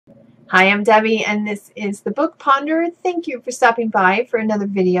Hi, I'm Debbie, and this is the Book Ponder. Thank you for stopping by for another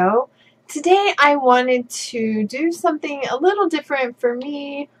video. Today I wanted to do something a little different for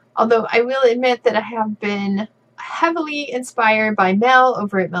me, although I will admit that I have been heavily inspired by Mel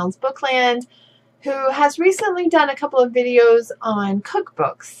over at Mel's Bookland, who has recently done a couple of videos on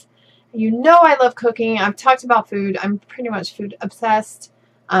cookbooks. You know I love cooking. I've talked about food. I'm pretty much food obsessed.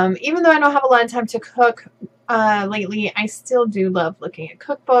 Even though I don't have a lot of time to cook lately, I still do love looking at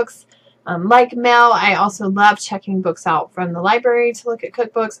cookbooks. Like Mel, I also love checking books out from the library to look at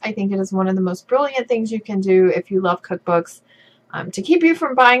cookbooks. I think it is one of the most brilliant things you can do if you love cookbooks, to keep you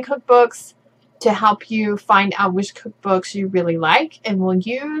from buying cookbooks, to help you find out which cookbooks you really like and will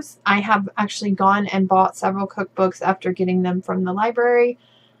use. I have actually gone and bought several cookbooks after getting them from the library.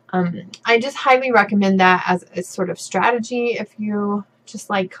 I just highly recommend that as a sort of strategy if you just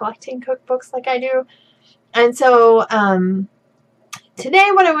like collecting cookbooks like I do. And so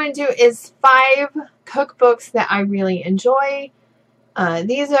today what I want to do is 5 cookbooks that I really enjoy.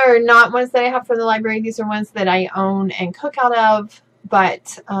 These are not ones that I have from the library. These are ones that I own and cook out of.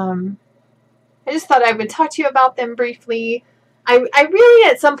 But I just thought I would talk to you about them briefly. I really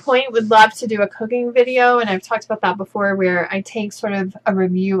at some point would love to do a cooking video, and I've talked about that before, where I take sort of a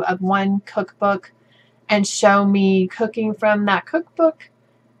review of one cookbook and show me cooking from that cookbook.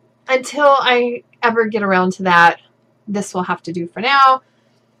 Until I ever get around to that, this will have to do for now.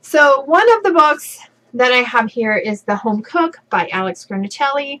 So one of the books that I have here is The Home Cook by Alex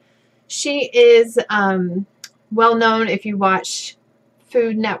Guarnaschelli. She is well known if you watch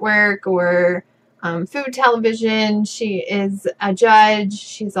Food Network or food television. She is a judge.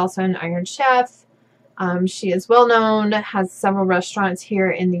 She's also an Iron Chef. She is well known, has several restaurants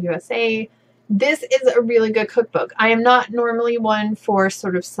here in the USA. This is a really good cookbook. I am not normally one for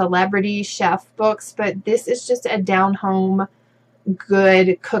sort of celebrity chef books, but this is just a down-home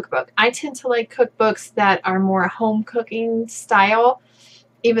good cookbook. I tend to like cookbooks that are more home cooking style.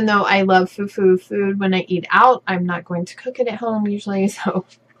 Even though I love food when I eat out, I'm not going to cook it at home usually, so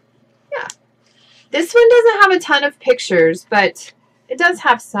yeah. This one doesn't have a ton of pictures, but it does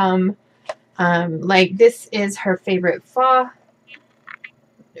have some. Like this is her favorite pho.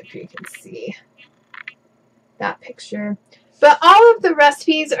 If you can see that picture. But all of the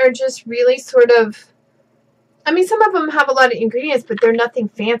recipes are just really sort of, I mean, some of them have a lot of ingredients, but they're nothing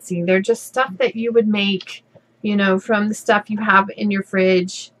fancy. They're just stuff that you would make, you know, from the stuff you have in your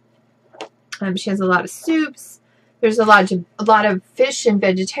fridge. She has a lot of soups. There's a lot of fish and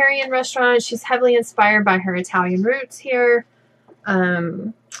vegetarian restaurants. She's heavily inspired by her Italian roots here.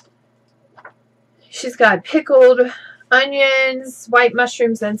 She's got pickled onions, white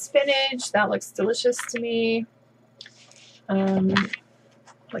mushrooms, and spinach. That looks delicious to me.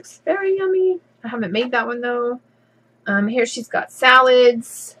 Looks very yummy. I haven't made that one though. Here she's got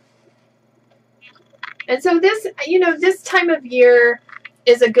salads. And so this, you know, this time of year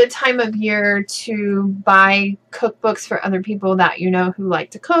is a good time of year to buy cookbooks for other people that you know who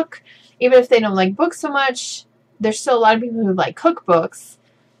like to cook. Even if they don't like books so much, there's still a lot of people who like cookbooks.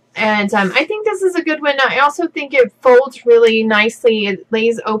 And I think this is a good one. I also think it folds really nicely. It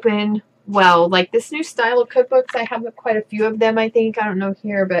lays open well. Like this new style of cookbooks, I have quite a few of them, I think. I don't know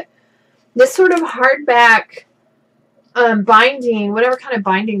here, but this sort of hardback binding, whatever kind of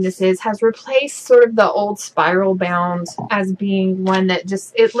binding this is, has replaced sort of the old spiral bound as being one that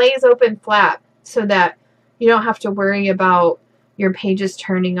just, it lays open flat so that you don't have to worry about your pages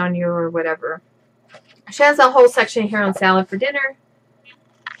turning on you or whatever. She has a whole section here on salad for dinner.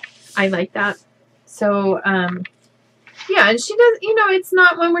 I like that. So, yeah, and she does, you know, it's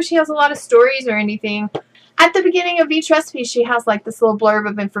not one where she has a lot of stories or anything. At the beginning of each recipe, she has like this little blurb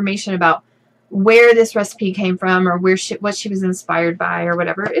of information about where this recipe came from or where what she was inspired by or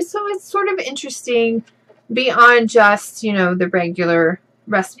whatever. So it's sort of interesting beyond just, you know, the regular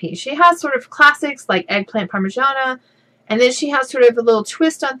recipe. She has sort of classics like eggplant parmigiana, and then she has sort of a little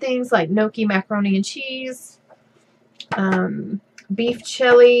twist on things like gnocchi, macaroni and cheese, beef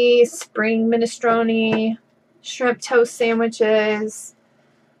chili, spring minestrone, shrimp toast sandwiches.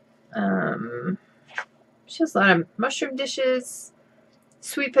 She has a lot of mushroom dishes,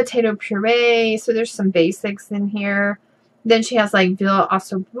 sweet potato puree. So there's some basics in here. Then she has like veal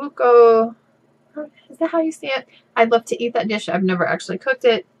ossobuco. Is that how you say it? I'd love to eat that dish. I've never actually cooked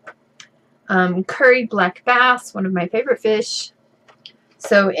it. Curried black bass, one of my favorite fish.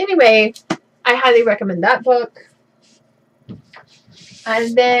 So anyway, I highly recommend that book.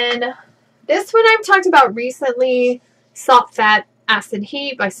 And then this one I've talked about recently, Salt, Fat, Acid,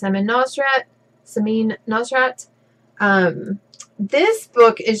 Heat by Samin Nosrat. This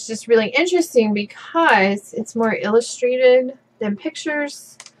book is just really interesting because it's more illustrated than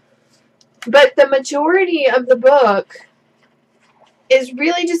pictures. But the majority of the book is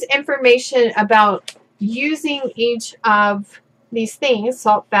really just information about using each of these things,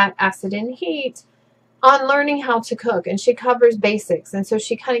 salt, fat, acid, and heat, on learning how to cook. And she covers basics. And so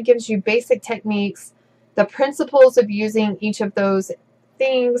she kind of gives you basic techniques, the principles of using each of those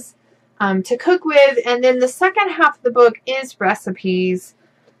things to cook with. And then the second half of the book is recipes.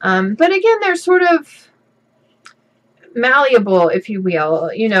 But again, they're sort of malleable, if you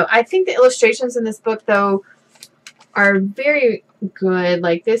will. You know, I think the illustrations in this book, though, are very good.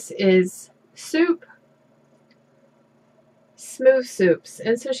 Like, this is soup, smooth soups.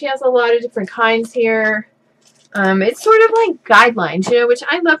 And so she has a lot of different kinds here. It's sort of like guidelines, you know, which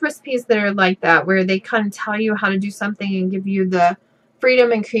I love recipes that are like that, where they kind of tell you how to do something and give you the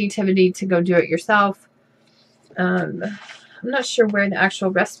freedom and creativity to go do it yourself. I'm not sure where the actual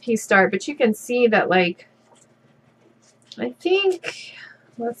recipes start, but you can see that, like, I think,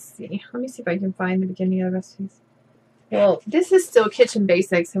 let's see. Let me see if I can find the beginning of the recipes. Well, this is still Kitchen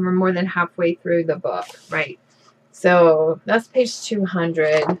Basics, and we're more than halfway through the book, right? So that's page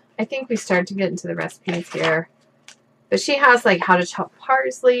 200. I think we start to get into the recipes here. But she has, like, how to chop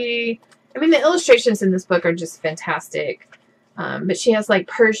parsley. I mean, the illustrations in this book are just fantastic. But she has, like,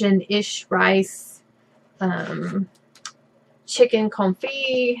 Persian-ish rice, chicken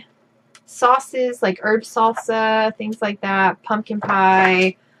confit, sauces, like herb salsa, things like that, pumpkin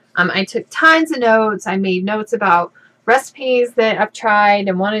pie. I took tons of notes. I made notes about recipes that I've tried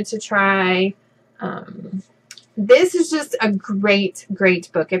and wanted to try. This is just a great,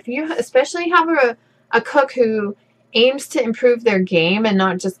 great book. If you especially have a cook who aims to improve their game and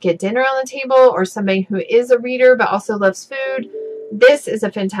not just get dinner on the table, or somebody who is a reader but also loves food, this is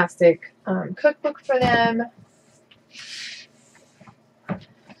a fantastic cookbook for them.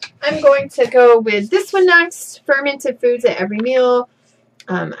 I'm going to go with this one next, Fermented Foods at Every Meal.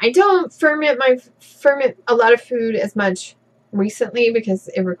 I don't ferment a lot of food as much recently because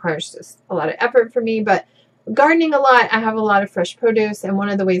it requires just a lot of effort for me, but gardening a lot, I have a lot of fresh produce, and one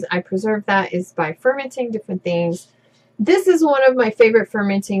of the ways I preserve that is by fermenting different things. This is one of my favorite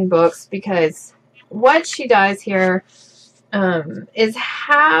fermenting books because what she does here is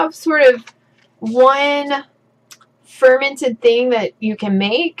have sort of one fermented thing that you can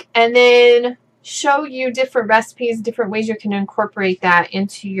make, and then show you different recipes, different ways you can incorporate that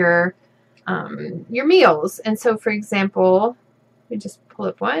into your meals. And so, for example, let me just pull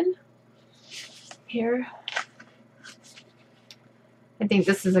up one here. I think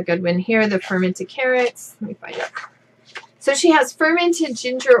this is a good one here, the fermented carrots. Let me find it. So she has fermented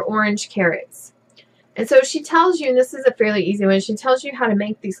ginger orange carrots. And so she tells you, and this is a fairly easy one, she tells you how to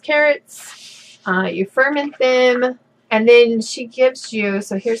make these carrots. You ferment them, and then she gives you,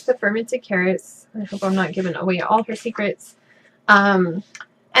 so here's the fermented carrots. I hope I'm not giving away all her secrets. And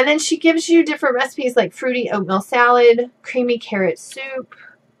then she gives you different recipes like fruity oatmeal salad, creamy carrot soup.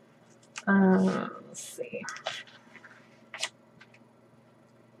 Let's see.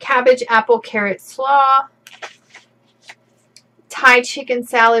 Cabbage, apple, carrot slaw. Thai chicken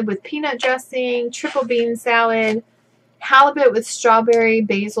salad with peanut dressing. Triple bean salad. Halibut with strawberry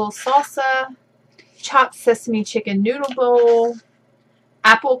basil salsa. Chopped sesame chicken noodle bowl.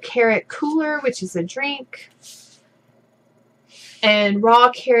 Apple carrot cooler, which is a drink. And raw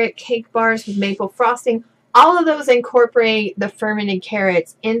carrot cake bars with maple frosting. All of those incorporate the fermented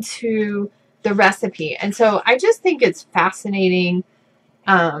carrots into the recipe. And so I just think it's fascinating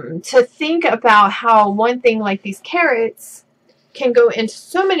to think about how one thing like these carrots can go into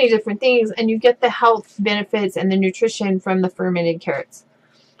so many different things, and you get the health benefits and the nutrition from the fermented carrots.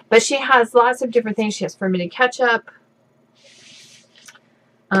 But she has lots of different things. She has fermented ketchup.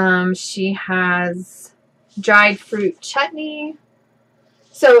 She has dried fruit chutney.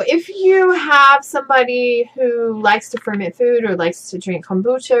 So if you have somebody who likes to ferment food or likes to drink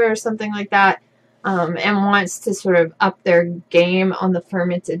kombucha or something like that, and wants to sort of up their game on the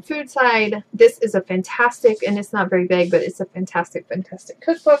fermented food side, this is a fantastic, and it's not very big, but it's a fantastic, fantastic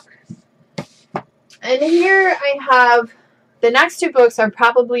cookbook. And here I have, the next two books are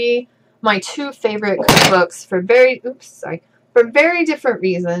probably my two favorite cookbooks for very different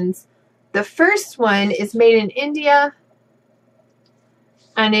reasons. The first one is made in India,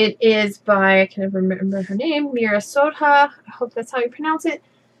 and it is by, I can't remember her name, Mira Sodha. I hope that's how you pronounce it.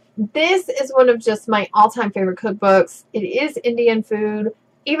 This is one of just my all-time favorite cookbooks. It is Indian food.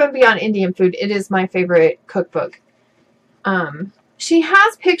 Even beyond Indian food, it is my favorite cookbook. She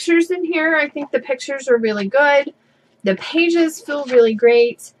has pictures in here. I think the pictures are really good. The pages feel really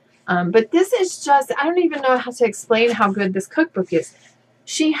great. But this is just, I don't even know how to explain how good this cookbook is.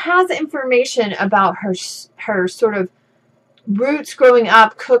 She has information about her sort of roots growing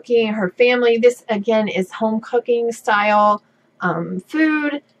up, cooking, her family. This, again, is home cooking style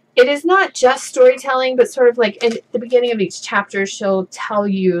food. It is not just storytelling, but sort of like in the beginning of each chapter, she'll tell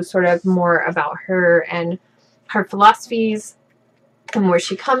you sort of more about her and her philosophies and where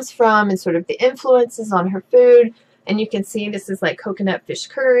she comes from and sort of the influences on her food. And you can see this is like coconut fish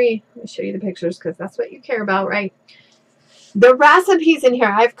curry. Let me show you the pictures because that's what you care about, right? The recipes in here,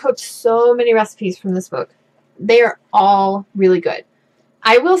 I've cooked so many recipes from this book. They are all really good.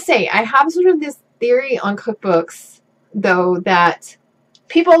 I will say, I have sort of this theory on cookbooks, though, that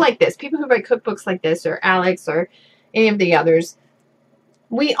people like this, people who write cookbooks like this, or Alex, or any of the others,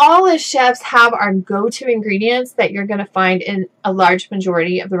 we all as chefs have our go-to ingredients that you're going to find in a large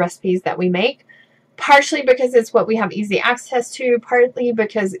majority of the recipes that we make, partially because it's what we have easy access to, partly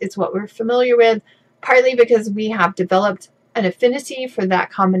because it's what we're familiar with, partly because we have developed an affinity for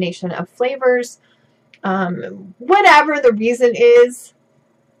that combination of flavors. Whatever the reason is,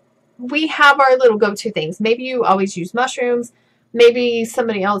 we have our little go-to things. Maybe you always use mushrooms. Maybe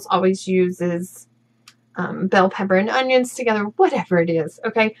somebody else always uses bell pepper and onions together. Whatever it is,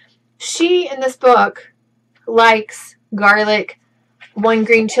 okay? She, in this book, likes garlic, 1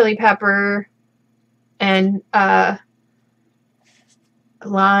 green chili pepper, and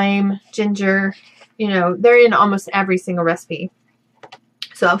lime, ginger. You know, they're in almost every single recipe.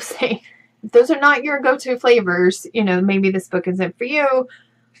 So I'll say, if those are not your go-to flavors, you know, maybe this book isn't for you.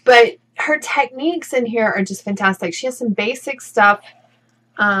 But her techniques in here are just fantastic. She has some basic stuff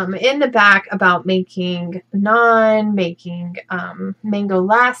in the back about making naan, making mango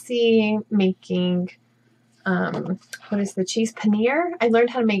lassi, making, what is the cheese? Paneer. I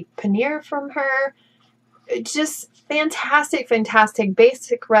learned how to make paneer from her. Just fantastic, fantastic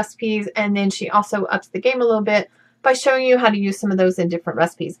basic recipes. And then she also ups the game a little bit by showing you how to use some of those in different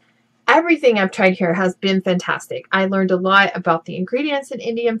recipes. Everything I've tried here has been fantastic. I learned a lot about the ingredients in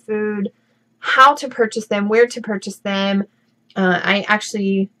Indian food, how to purchase them, where to purchase them. I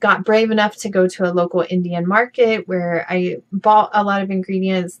actually got brave enough to go to a local Indian market where I bought a lot of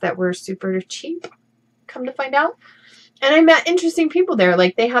ingredients that were super cheap, come to find out. And I met interesting people there.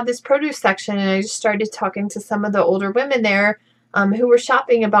 Like, they have this produce section, and I just started talking to some of the older women there who were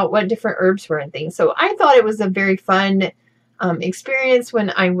shopping about what different herbs were and things. So I thought it was a very fun experience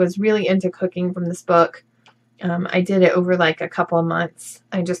when I was really into cooking from this book. I did it over like a couple of months.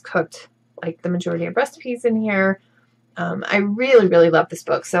 I just cooked like the majority of recipes in here. I really, really love this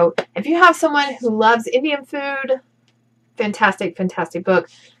book. So if you have someone who loves Indian food, fantastic, fantastic book.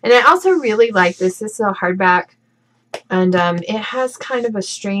 And I also really like this. This is a hardback. And it has kind of a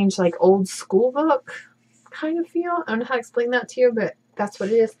strange, like, old school book kind of feel. I don't know how to explain that to you, but that's what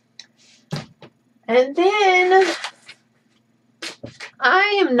it is. And then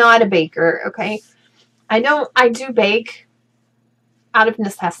I am not a baker, okay? I do bake out of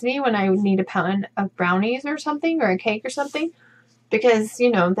necessity when I need a pound of brownies or something, or a cake or something, because, you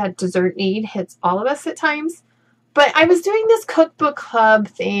know, that dessert need hits all of us at times. But I was doing this cookbook club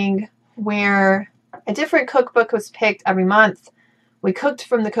thing where a different cookbook was picked every month. We cooked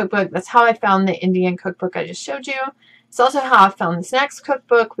from the cookbook. That's how I found the Indian cookbook I just showed you. It's also how I found this next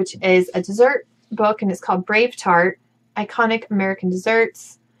cookbook, which is a dessert book, and it's called Brave Tart, Iconic American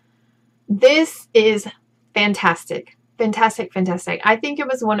Desserts. This is fantastic. Fantastic, fantastic. I think it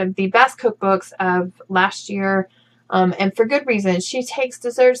was one of the best cookbooks of last year, and for good reason. She takes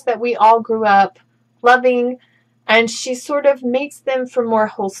desserts that we all grew up loving, and she sort of makes them from more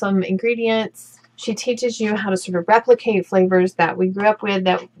wholesome ingredients. She teaches you how to sort of replicate flavors that we grew up with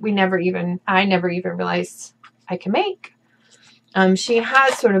that I never even realized I can make. She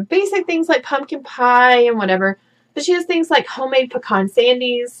has sort of basic things like pumpkin pie and whatever, but she has things like homemade pecan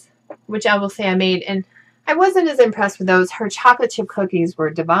sandies, which I will say I made, and I wasn't as impressed with those. Her chocolate chip cookies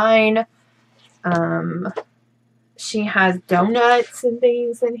were divine. She has donuts and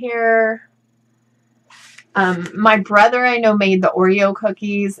things in here. My brother, I know, made the Oreo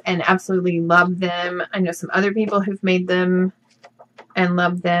cookies and absolutely loved them. I know some other people who've made them and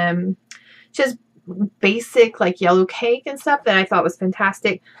loved them. Just basic, like, yellow cake and stuff that I thought was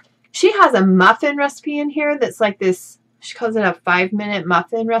fantastic. She has a muffin recipe in here that's like this, she calls it a 5-minute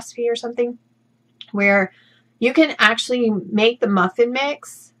muffin recipe or something, where you can actually make the muffin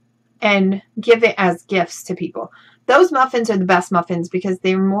mix and give it as gifts to people. Those muffins are the best muffins because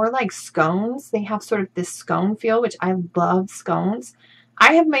they're more like scones. They have sort of this scone feel, which I love scones.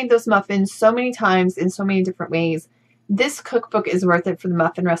 I have made those muffins so many times in so many different ways. This cookbook is worth it for the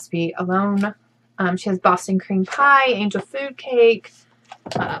muffin recipe alone. She has Boston cream pie, angel food cake,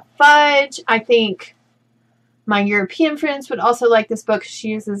 fudge. I think my European friends would also like this book. She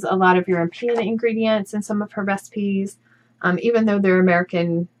uses a lot of European ingredients in some of her recipes. even though they're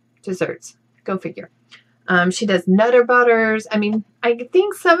American desserts. Go figure. She does Nutter Butters. I mean, I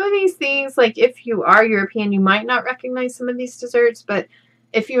think some of these things, like if you are European, you might not recognize some of these desserts, but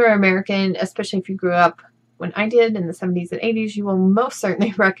if you're American, especially if you grew up when I did in the 70s and 80s, you will most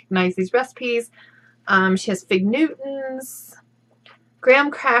certainly recognize these recipes. She has Fig Newtons,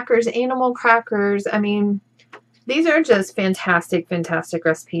 graham crackers, animal crackers. I mean, these are just fantastic, fantastic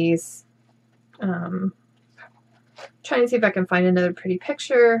recipes. Trying to see if I can find another pretty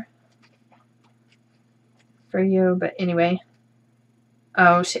picture for you, but anyway.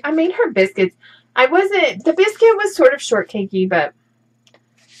 Oh, I made her biscuits. The biscuit was sort of shortcakey, but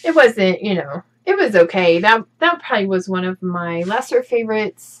it wasn't, you know, it was okay. That probably was one of my lesser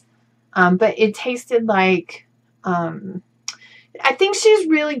favorites, but it tasted like, I think she's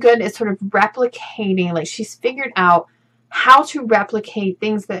really good at sort of replicating, like she's figured out how to replicate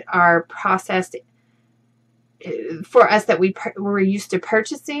things that are processed for us that we're used to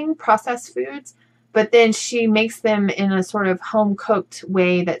purchasing processed foods, but then she makes them in a sort of home-cooked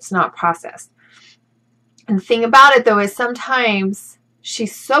way that's not processed. And the thing about it, though, is sometimes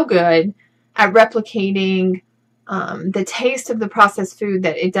she's so good at replicating the taste of the processed food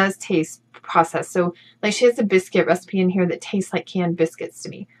that it does taste processed. So, like, she has a biscuit recipe in here that tastes like canned biscuits to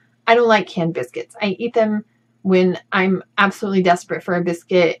me. I don't like canned biscuits. I eat them when I'm absolutely desperate for a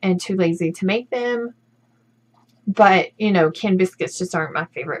biscuit and too lazy to make them. But, you know, canned biscuits just aren't my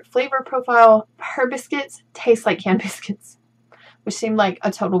favorite flavor profile. Her biscuits taste like canned biscuits, which seemed like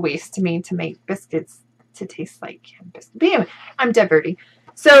a total waste to me to make biscuits to taste like canned biscuits. But anyway, I'm diverting.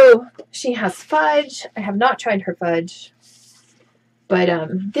 So she has fudge. I have not tried her fudge. But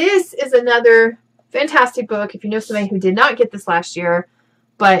this is another fantastic book. If you know somebody who did not get this last year,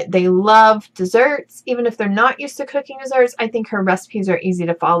 but they love desserts, even if they're not used to cooking desserts, I think her recipes are easy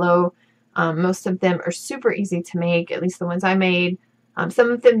to follow. Most of them are super easy to make, at least the ones I made.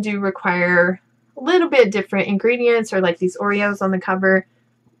 Some of them do require a little bit different ingredients, or like these Oreos on the cover.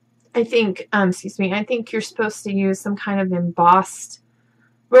 I think, I think you're supposed to use some kind of embossed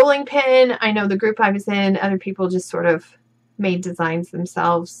rolling pin. I know the group I was in, other people just sort of made designs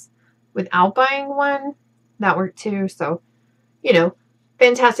themselves without buying one. That worked too. So, you know,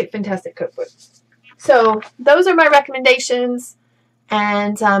 fantastic, fantastic cookbook. So those are my recommendations.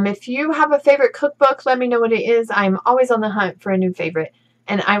 And if you have a favorite cookbook, let me know what it is. I'm always on the hunt for a new favorite.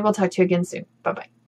 And I will talk to you again soon. Bye-bye.